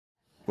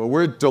Well,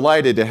 we're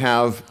delighted to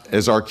have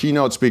as our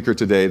keynote speaker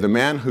today the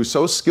man who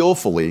so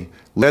skillfully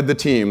led the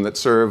team that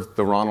served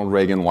the Ronald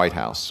Reagan White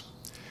House.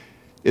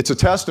 It's a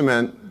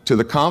testament to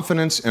the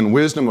confidence and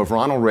wisdom of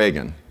Ronald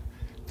Reagan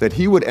that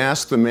he would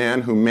ask the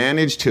man who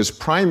managed his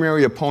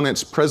primary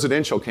opponent's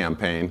presidential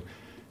campaign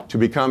to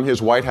become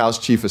his White House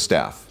Chief of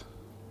Staff.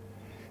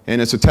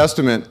 And it's a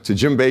testament to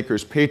Jim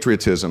Baker's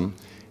patriotism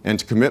and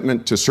to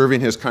commitment to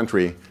serving his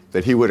country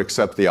that he would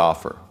accept the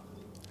offer.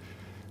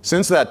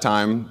 Since that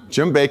time,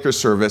 Jim Baker's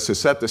service has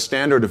set the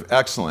standard of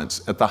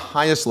excellence at the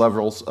highest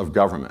levels of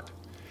government.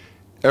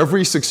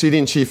 Every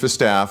succeeding Chief of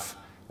Staff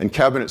and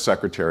Cabinet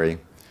Secretary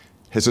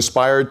has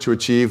aspired to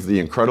achieve the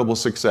incredible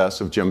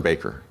success of Jim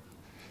Baker.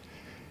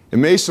 It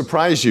may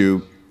surprise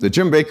you that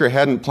Jim Baker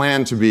hadn't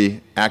planned to be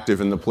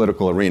active in the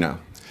political arena.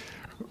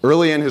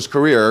 Early in his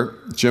career,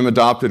 Jim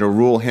adopted a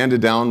rule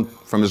handed down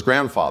from his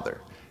grandfather,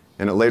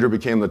 and it later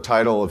became the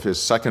title of his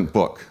second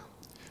book: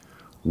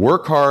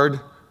 Work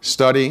hard,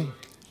 study,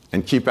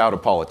 and keep out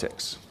of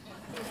politics.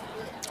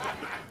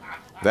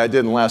 That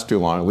didn't last too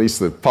long, at least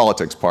the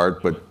politics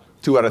part, but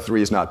 2 out of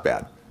 3 is not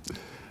bad.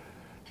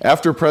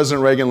 After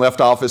President Reagan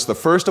left office, the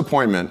first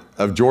appointment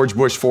of George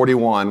Bush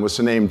 41 was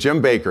to name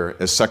Jim Baker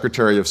as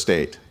Secretary of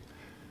State.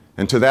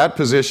 And to that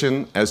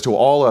position, as to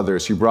all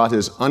others, he brought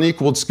his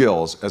unequaled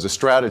skills as a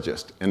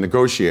strategist and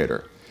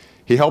negotiator.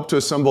 He helped to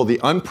assemble the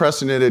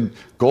unprecedented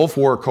Gulf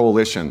War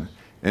coalition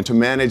and to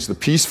manage the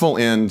peaceful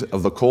end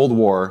of the Cold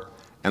War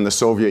and the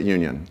Soviet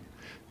Union.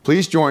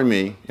 Please join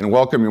me in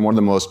welcoming one of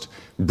the most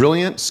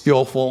brilliant,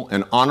 skillful,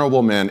 and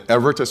honorable men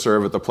ever to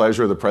serve at the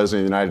pleasure of the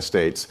President of the United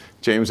States,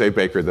 James A.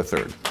 Baker III.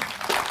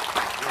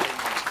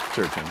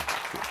 Sure, Jim.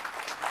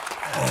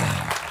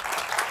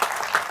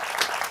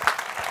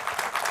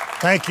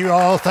 Thank you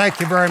all. Thank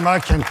you very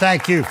much. And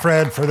thank you,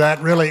 Fred, for that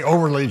really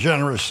overly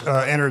generous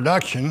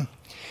introduction.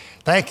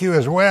 Thank you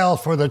as well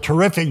for the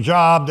terrific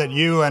job that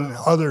you and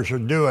others are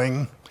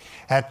doing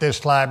at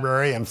this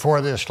library and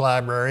for this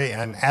library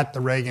and at the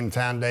Reagan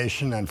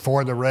Foundation and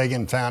for the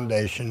Reagan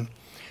Foundation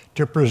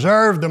to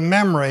preserve the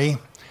memory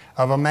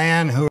of a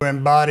man who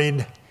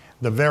embodied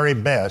the very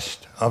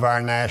best of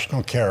our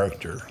national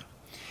character.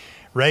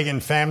 Reagan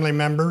family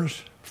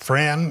members,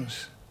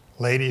 friends,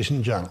 ladies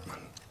and gentlemen,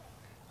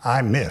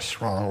 I miss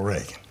Ronald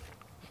Reagan.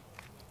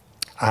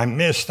 I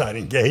miss that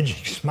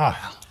engaging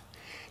smile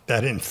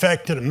that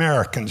infected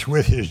Americans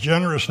with his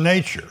generous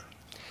nature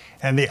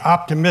and the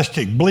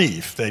optimistic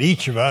belief that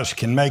each of us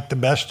can make the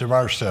best of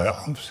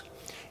ourselves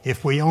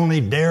if we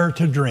only dare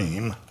to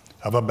dream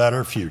of a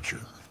better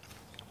future.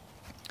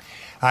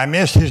 I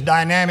miss his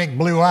dynamic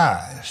blue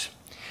eyes,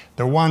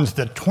 the ones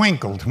that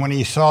twinkled when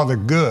he saw the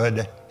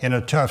good in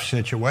a tough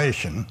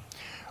situation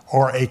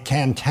or a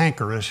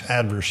cantankerous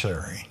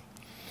adversary,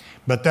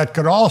 but that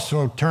could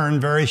also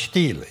turn very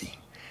steely,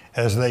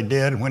 as they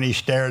did when he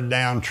stared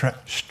down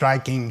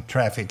striking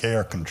traffic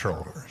air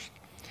controllers.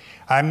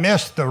 I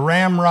miss the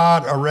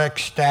ramrod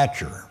erect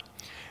stature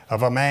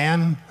of a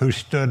man who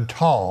stood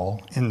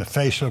tall in the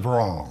face of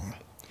wrong,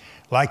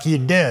 like he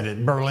did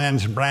at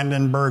Berlin's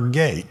Brandenburg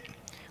Gate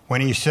when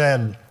he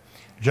said,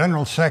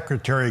 "General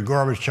Secretary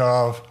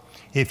Gorbachev,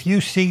 if you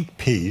seek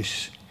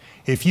peace,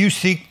 if you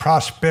seek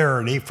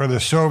prosperity for the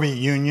Soviet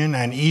Union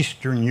and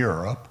Eastern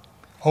Europe,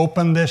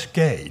 open this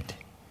gate.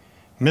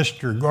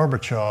 Mr.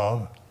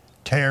 Gorbachev,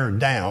 tear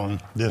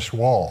down this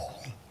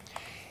wall."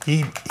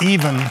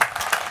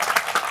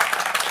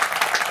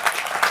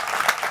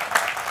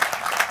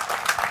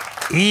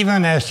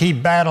 Even as he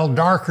battled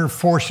darker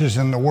forces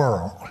in the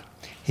world,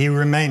 he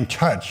remained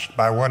touched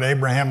by what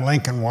Abraham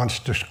Lincoln once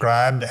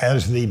described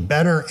as the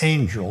better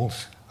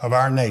angels of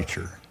our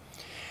nature.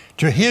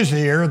 To his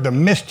ear, the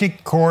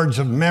mystic chords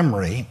of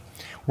memory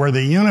were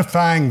the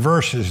unifying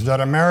verses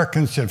that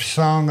Americans have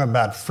sung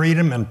about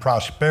freedom and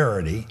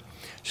prosperity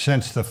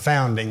since the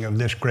founding of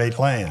this great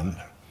land.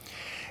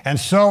 And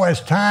so as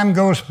time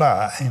goes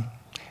by,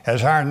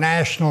 as our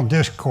national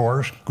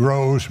discourse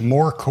grows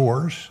more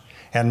coarse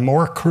and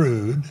more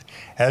crude,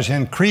 as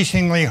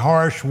increasingly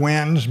harsh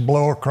winds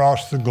blow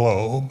across the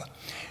globe,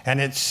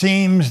 and it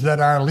seems that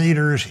our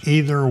leaders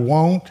either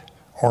won't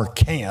or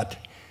can't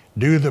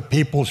do the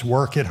people's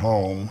work at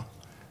home,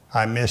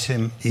 I miss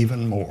him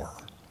even more.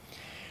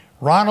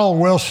 Ronald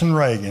Wilson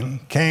Reagan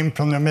came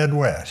from the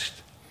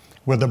Midwest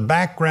with a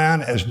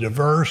background as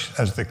diverse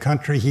as the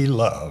country he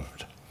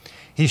loved.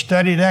 He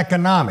studied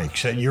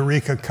economics at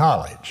Eureka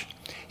College.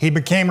 He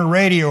became a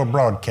radio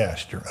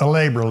broadcaster, a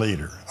labor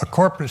leader, a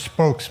corporate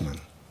spokesman,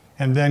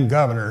 and then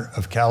governor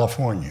of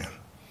California.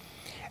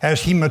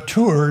 As he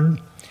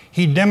matured,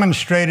 he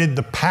demonstrated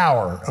the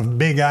power of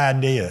big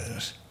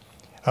ideas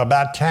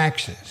about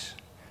taxes,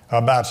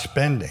 about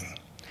spending,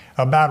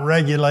 about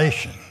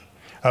regulation,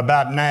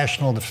 about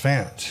national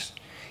defense.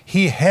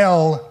 He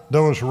held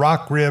those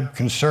rock-ribbed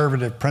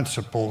conservative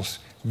principles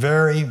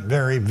very,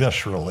 very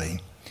viscerally.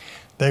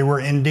 They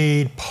were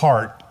indeed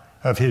part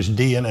of his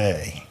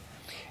DNA.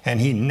 And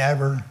he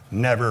never,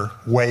 never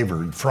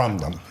wavered from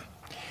them.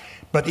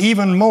 But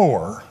even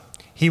more,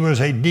 he was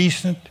a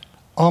decent,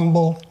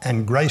 humble,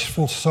 and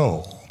graceful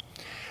soul,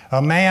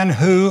 A man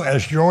who,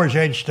 as George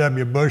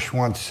H.W. Bush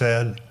once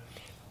said,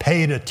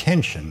 paid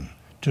attention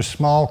to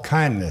small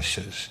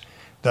kindnesses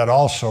that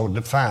also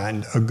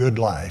defined a good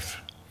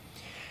life.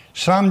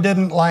 Some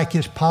didn't like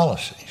his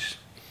policies,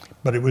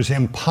 but it was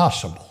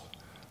impossible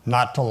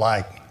not to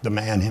like the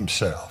man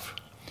himself.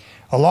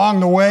 Along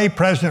the way,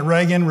 President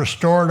Reagan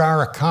restored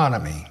our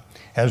economy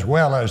as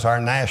well as our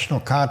national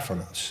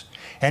confidence.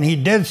 And he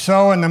did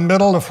so in the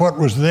middle of what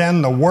was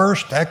then the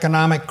worst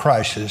economic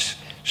crisis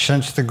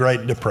since the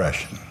Great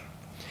Depression.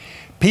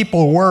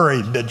 People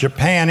worried that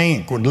Japan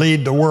Inc. would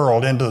lead the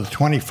world into the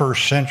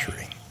 21st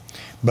century,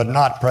 but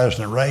not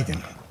President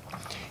Reagan.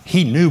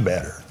 He knew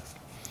better.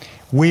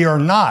 We are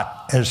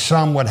not, as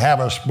some would have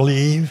us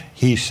believe,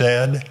 he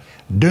said,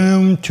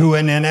 doomed to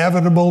an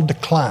inevitable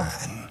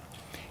decline.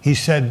 He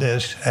said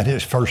this at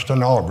his first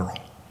inaugural.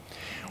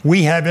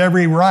 We have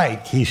every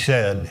right, he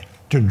said,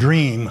 to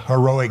dream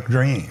heroic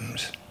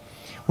dreams.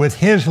 With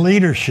his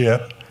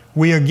leadership,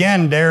 we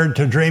again dared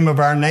to dream of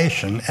our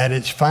nation at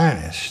its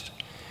finest.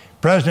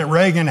 President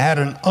Reagan had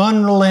an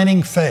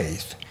unrelenting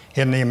faith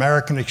in the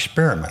American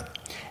experiment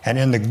and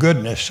in the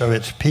goodness of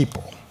its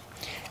people.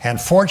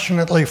 And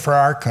fortunately for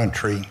our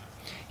country,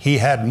 he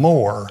had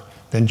more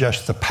than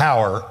just the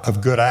power of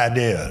good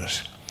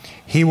ideas.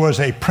 He was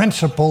a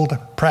principled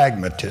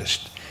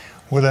pragmatist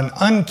with an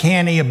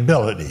uncanny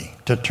ability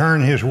to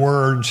turn his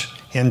words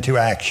into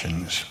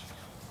actions.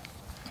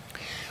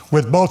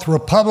 With both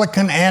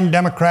Republican and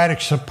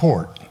Democratic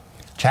support,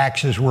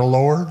 taxes were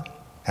lowered,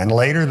 and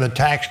later the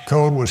tax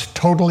code was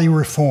totally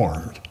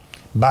reformed,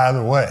 by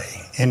the way,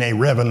 in a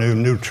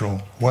revenue-neutral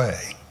way.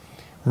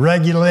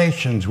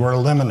 Regulations were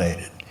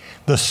eliminated.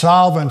 The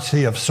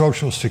solvency of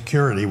Social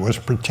Security was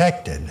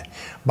protected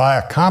by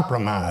a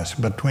compromise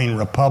between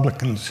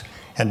Republicans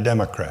and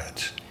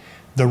Democrats.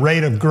 The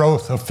rate of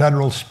growth of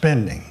federal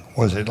spending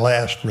was at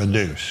last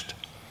reduced.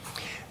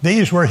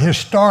 These were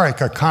historic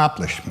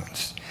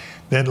accomplishments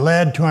that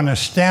led to an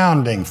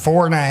astounding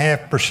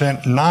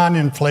 4.5%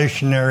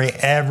 non-inflationary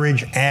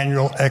average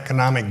annual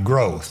economic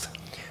growth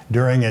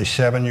during a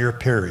 7-year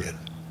period.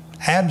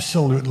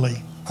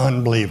 Absolutely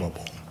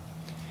unbelievable.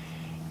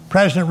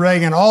 President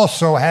Reagan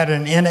also had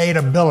an innate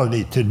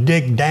ability to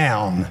dig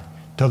down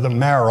to the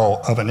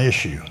marrow of an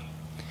issue.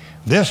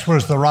 This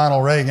was the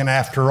Ronald Reagan,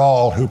 after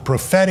all, who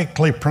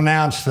prophetically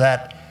pronounced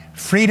that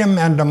freedom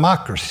and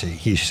democracy,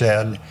 he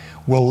said,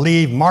 will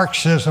leave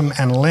Marxism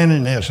and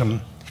Leninism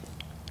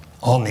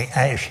on the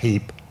ash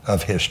heap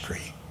of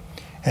history.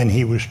 And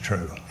he was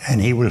true,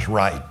 and he was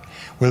right.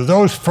 With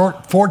those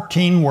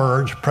 14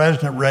 words,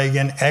 President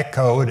Reagan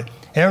echoed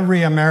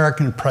every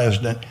American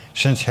president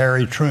since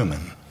Harry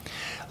Truman.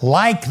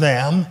 Like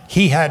them,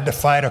 he had to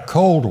fight a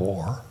Cold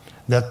War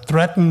that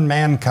threatened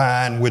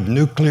mankind with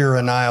nuclear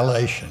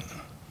annihilation.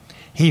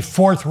 He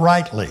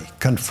forthrightly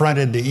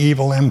confronted the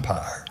evil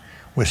empire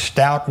with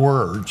stout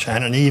words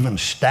and an even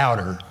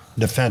stouter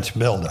defense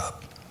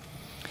buildup.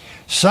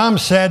 Some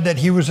said that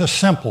he was a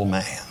simple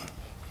man,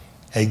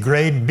 a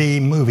grade B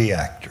movie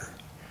actor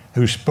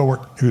who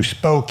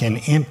spoke in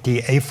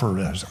empty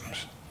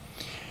aphorisms.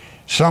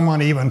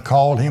 Someone even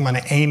called him an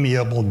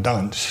amiable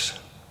dunce.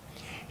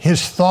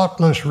 His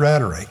thoughtless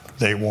rhetoric,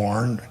 they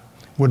warned,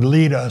 would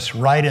lead us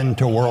right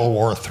into World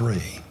War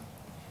III.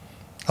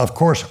 Of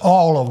course,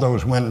 all of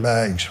those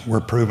windbags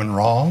were proven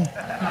wrong,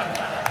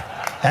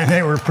 and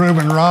they were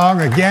proven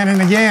wrong again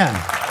and again.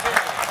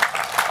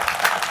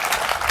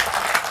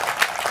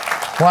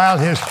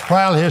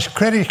 While his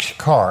critics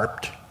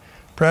carped,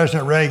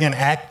 President Reagan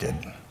acted,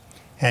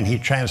 and he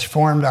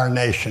transformed our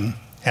nation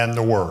and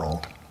the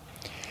world.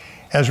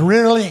 As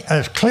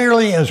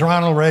clearly as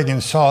Ronald Reagan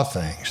saw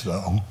things,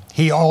 though,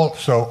 he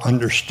also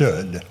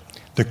understood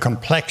the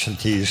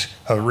complexities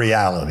of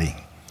reality.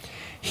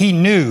 He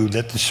knew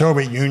that the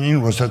Soviet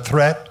Union was a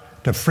threat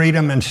to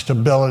freedom and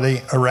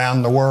stability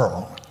around the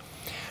world.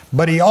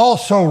 But he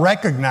also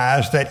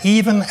recognized that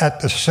even at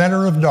the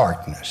center of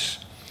darkness,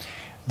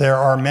 there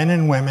are men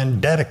and women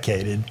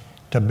dedicated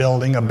to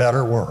building a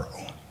better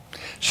world.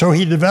 So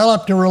he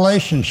developed a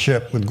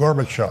relationship with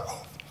Gorbachev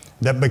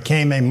that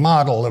became a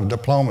model of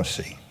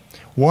diplomacy,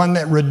 one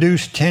that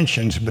reduced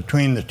tensions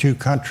between the two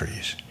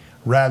countries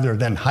rather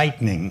than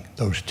heightening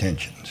those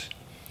tensions.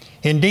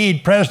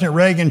 Indeed, President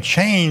Reagan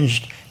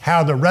changed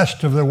how the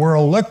rest of the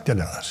world looked at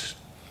us,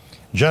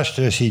 just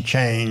as he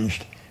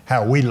changed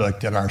how we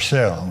looked at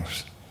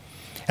ourselves.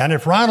 And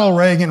if Ronald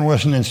Reagan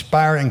was an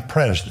inspiring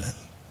president,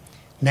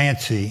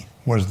 Nancy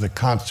was the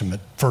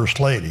consummate First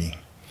Lady.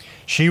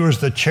 She was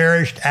the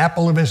cherished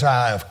apple of his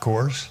eye, of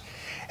course,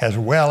 as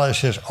well as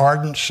his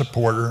ardent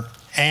supporter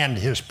and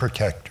his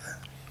protector.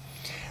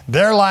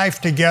 Their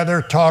life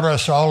together taught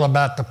us all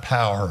about the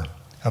power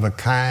of a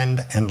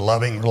kind and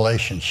loving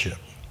relationship.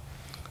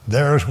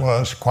 Theirs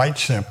was, quite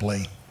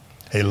simply,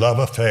 a love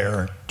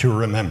affair to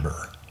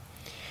remember.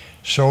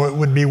 So it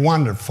would be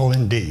wonderful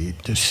indeed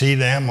to see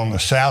them on the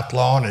South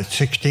Lawn at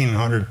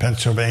 1600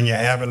 Pennsylvania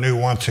Avenue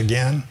once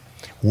again,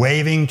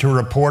 waving to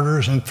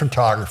reporters and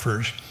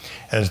photographers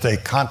as they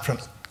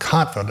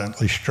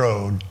confidently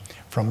strode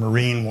from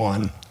Marine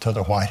One to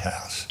the White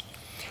House.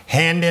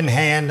 hand in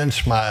hand and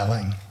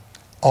smiling,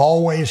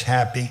 always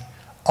happy,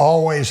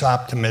 always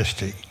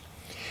optimistic.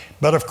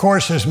 But of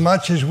course, as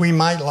much as we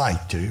might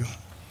like to,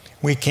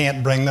 we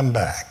can't bring them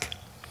back.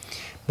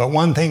 But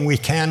one thing we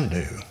can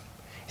do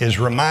is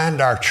remind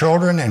our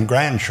children and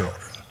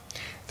grandchildren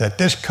that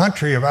this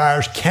country of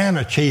ours can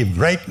achieve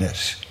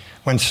greatness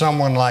when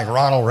someone like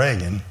Ronald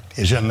Reagan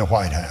is in the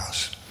White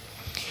House.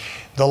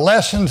 The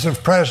lessons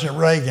of President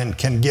Reagan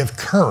can give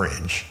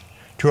courage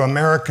to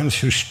Americans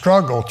who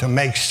struggle to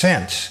make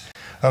sense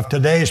of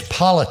today's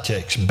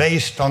politics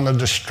based on the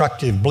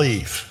destructive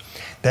belief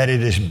that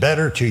it is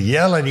better to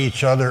yell at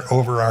each other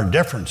over our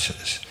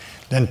differences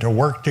than to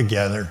work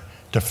together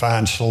to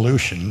find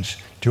solutions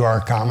to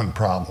our common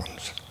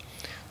problems.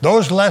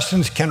 Those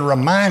lessons can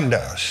remind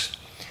us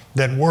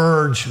that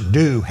words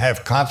do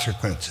have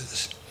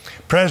consequences.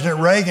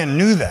 President Reagan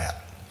knew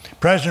that.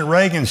 President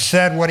Reagan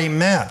said what he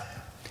meant,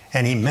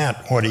 and he meant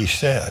what he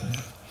said.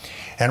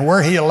 And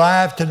were he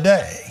alive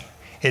today,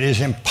 it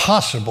is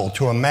impossible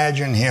to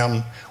imagine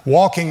him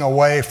walking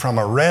away from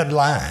a red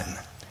line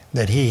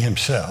that he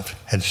himself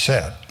had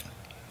set.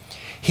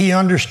 He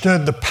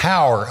understood the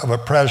power of a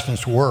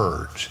president's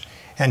words,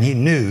 and he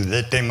knew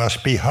that they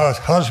must be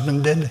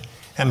husbanded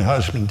and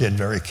husbanded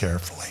very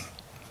carefully.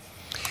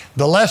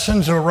 The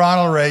lessons of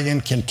Ronald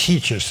Reagan can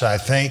teach us, I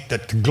think,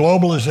 that the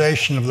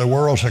globalization of the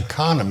world's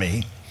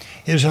economy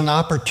is an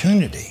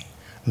opportunity,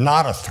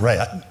 not a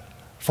threat,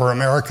 for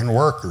American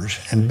workers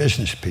and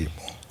business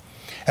people.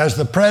 As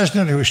the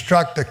president who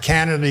struck the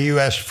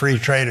Canada-US Free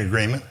Trade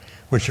Agreement,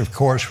 which of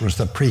course was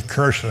the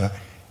precursor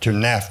to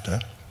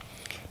NAFTA,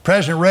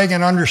 President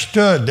Reagan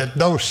understood that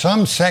though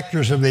some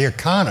sectors of the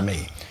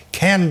economy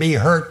can be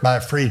hurt by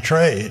free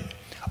trade,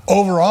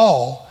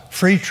 overall,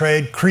 free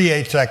trade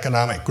creates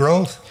economic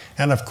growth,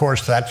 and of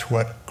course that's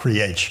what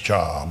creates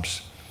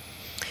jobs.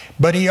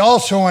 But he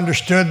also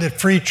understood that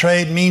free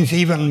trade means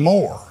even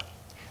more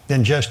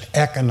than just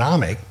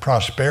economic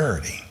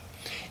prosperity.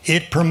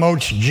 It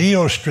promotes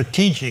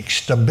geostrategic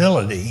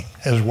stability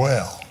as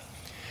well.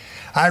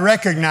 I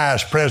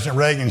recognize President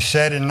Reagan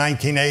said in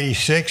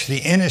 1986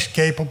 the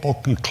inescapable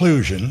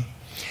conclusion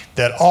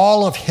that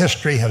all of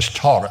history has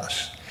taught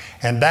us,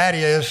 and that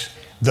is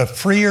the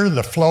freer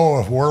the flow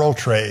of world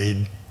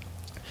trade,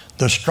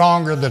 the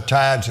stronger the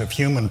tides of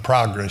human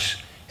progress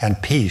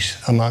and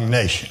peace among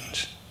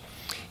nations.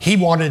 He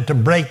wanted to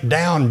break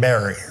down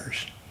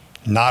barriers,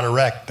 not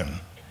erect them.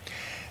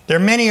 There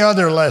are many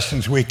other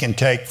lessons we can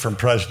take from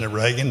President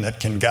Reagan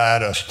that can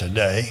guide us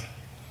today.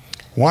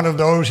 One of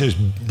those is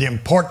the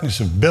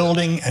importance of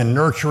building and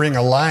nurturing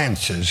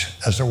alliances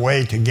as a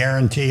way to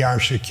guarantee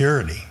our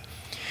security,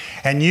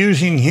 and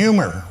using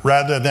humor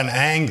rather than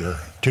anger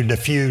to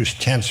diffuse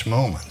tense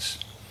moments,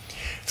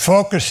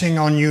 focusing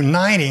on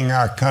uniting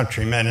our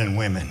countrymen and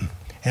women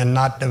and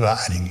not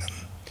dividing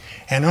them,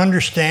 and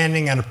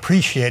understanding and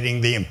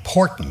appreciating the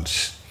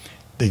importance,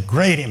 the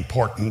great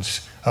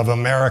importance of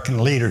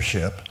American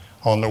leadership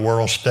on the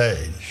world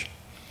stage.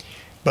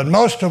 But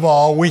most of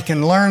all, we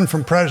can learn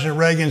from President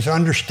Reagan's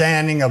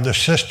understanding of the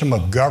system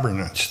of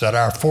governance that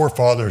our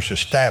forefathers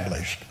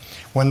established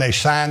when they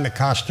signed the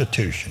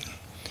Constitution.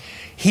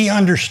 He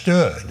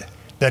understood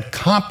that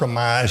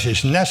compromise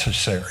is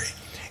necessary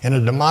in a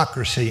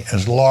democracy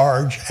as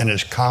large and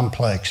as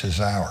complex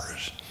as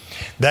ours.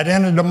 That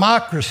in a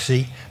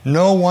democracy,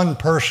 no one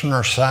person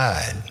or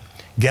side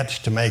gets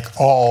to make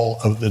all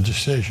of the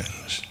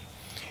decisions.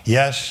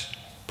 Yes,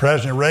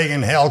 President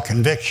Reagan held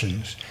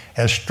convictions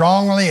as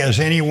strongly as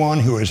anyone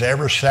who has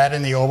ever sat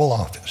in the Oval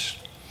Office.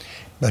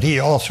 But he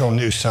also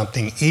knew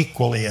something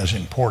equally as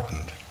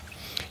important.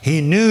 He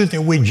knew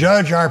that we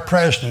judge our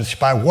presidents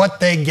by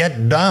what they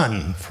get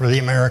done for the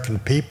American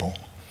people.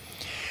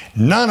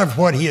 None of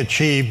what he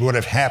achieved would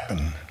have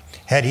happened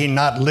had he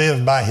not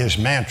lived by his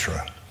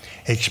mantra,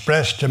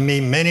 expressed to me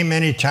many,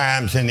 many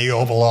times in the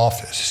Oval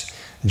Office.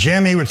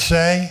 Jim, he would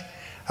say,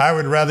 I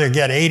would rather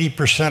get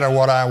 80% of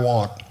what I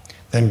want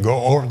than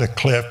go over the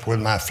cliff with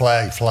my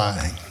flag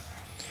flying.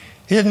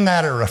 Isn't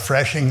that a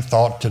refreshing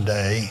thought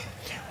today,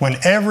 when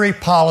every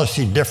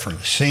policy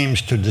difference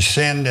seems to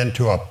descend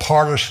into a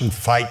partisan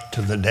fight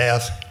to the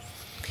death?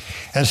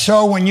 And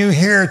so when you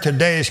hear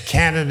today's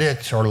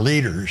candidates or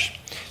leaders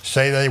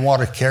say they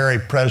want to carry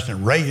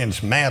President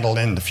Reagan's mantle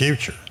in the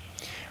future,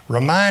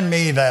 remind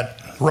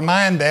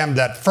them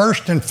that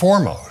first and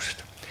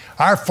foremost,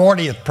 our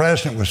 40th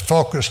president was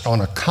focused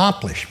on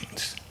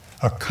accomplishments,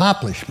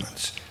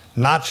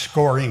 not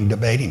scoring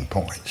debating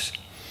points.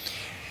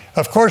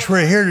 Of course,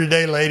 we're here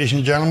today, ladies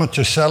and gentlemen,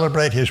 to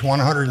celebrate his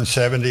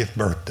 170th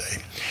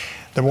birthday.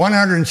 The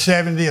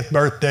 170th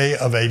birthday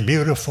of a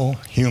beautiful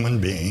human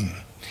being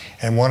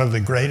and one of the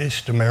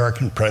greatest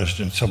American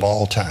presidents of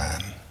all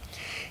time.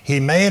 He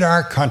made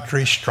our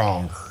country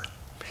stronger.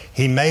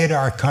 He made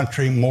our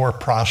country more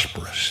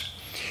prosperous.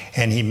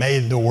 And he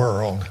made the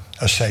world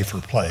a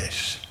safer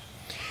place.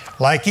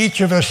 Like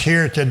each of us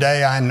here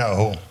today, I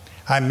know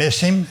I miss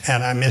him,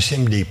 and I miss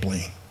him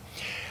deeply.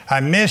 I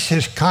miss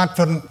his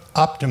confident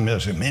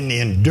optimism in the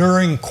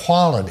enduring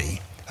quality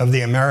of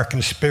the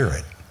American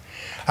spirit.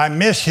 I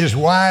miss his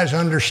wise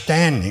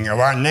understanding of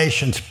our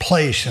nation's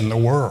place in the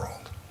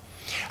world.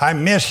 I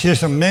miss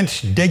his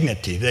immense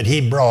dignity that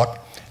he brought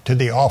to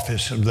the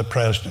office of the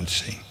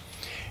presidency.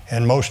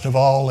 And most of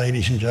all,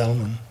 ladies and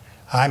gentlemen,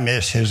 I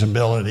miss his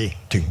ability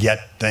to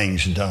get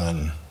things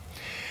done.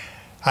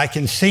 I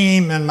can see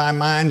him in my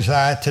mind's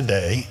eye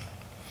today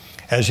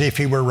as if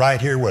he were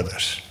right here with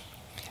us.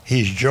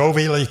 He's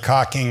jovially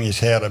cocking his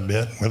head a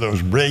bit with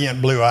those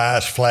brilliant blue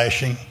eyes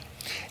flashing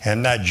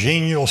and that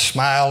genial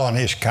smile on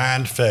his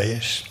kind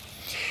face.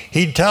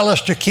 He'd tell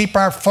us to keep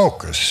our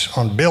focus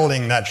on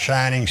building that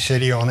shining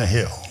city on a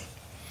hill.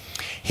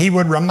 He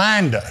would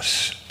remind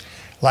us,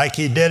 like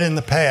he did in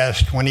the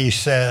past when he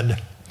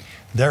said,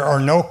 "There are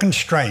no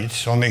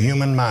constraints on the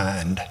human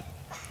mind.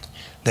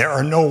 There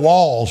are no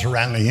walls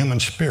around the human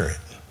spirit,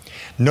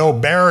 no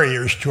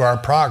barriers to our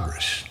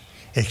progress,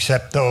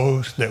 except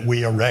those that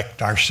we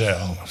erect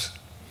ourselves."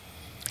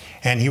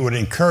 And he would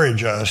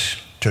encourage us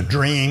to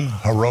dream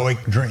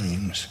heroic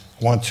dreams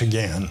once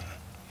again.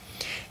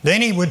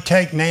 Then he would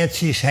take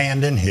Nancy's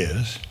hand in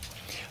his,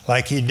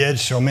 like he did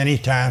so many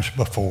times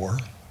before,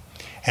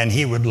 and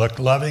he would look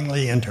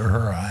lovingly into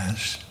her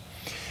eyes.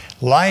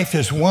 "Life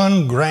is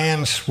one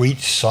grand, sweet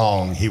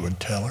song," he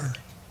would tell her.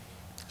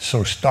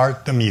 "So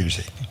start the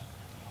music.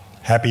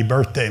 Happy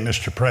birthday,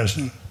 Mr.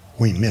 President.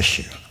 We miss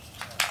you."